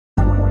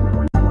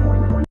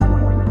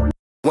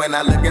When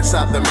I look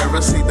inside the mirror,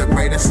 see the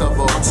greatest of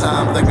all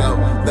time. The go,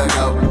 the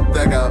go,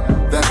 the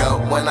go, the go.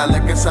 When I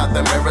look inside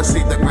the mirror,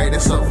 see the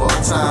greatest of all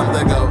time.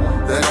 The go,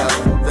 the go,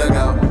 the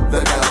go,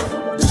 the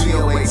go.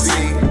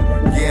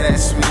 G-O-A-T, yeah,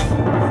 that's me.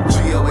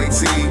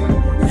 G-O-A-T,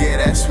 yeah,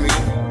 that's me.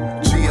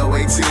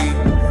 G-O-A-T,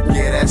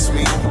 yeah, that's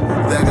me.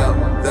 The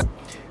go, the.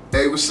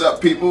 Hey, what's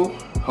up, people?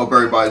 Hope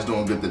everybody's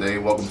doing good today.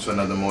 Welcome to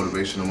another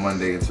Motivational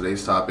Monday, and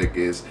today's topic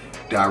is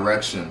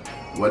direction.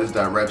 What is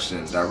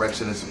direction?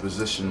 Direction is a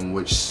position in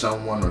which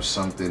someone or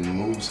something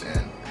moves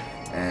in.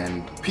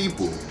 And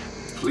people,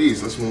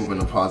 please, let's move in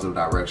a positive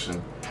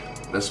direction.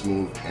 Let's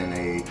move in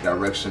a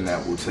direction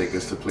that will take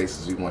us to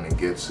places we want to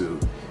get to.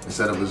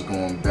 Instead of us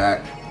going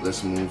back,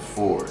 let's move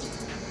forward.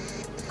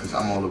 Because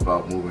I'm all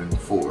about moving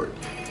forward.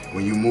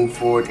 When you move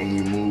forward and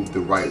you move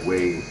the right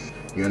way,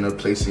 you end up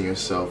placing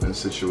yourself in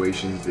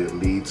situations that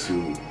lead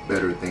to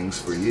better things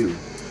for you.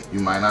 You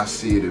might not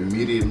see it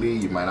immediately,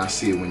 you might not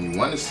see it when you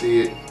want to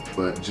see it,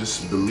 but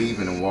just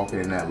believing and walking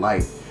in that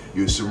light,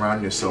 you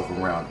surround yourself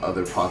around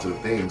other positive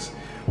things.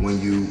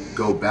 When you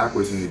go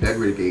backwards and you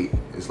degrade,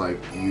 it's like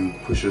you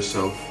push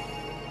yourself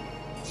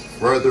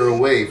further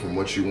away from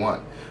what you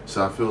want.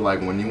 So I feel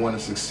like when you want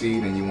to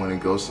succeed and you want to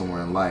go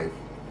somewhere in life,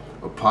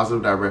 a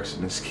positive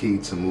direction is key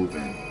to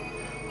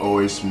moving.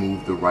 Always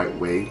move the right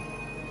way.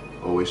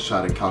 Always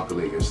try to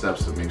calculate your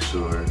steps to make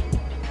sure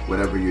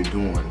whatever you're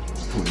doing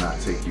will not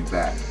take you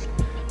back.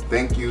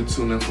 Thank you.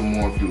 Tune in for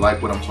more. If you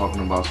like what I'm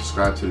talking about,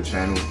 subscribe to the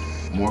channel.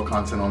 More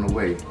content on the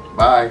way.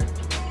 Bye.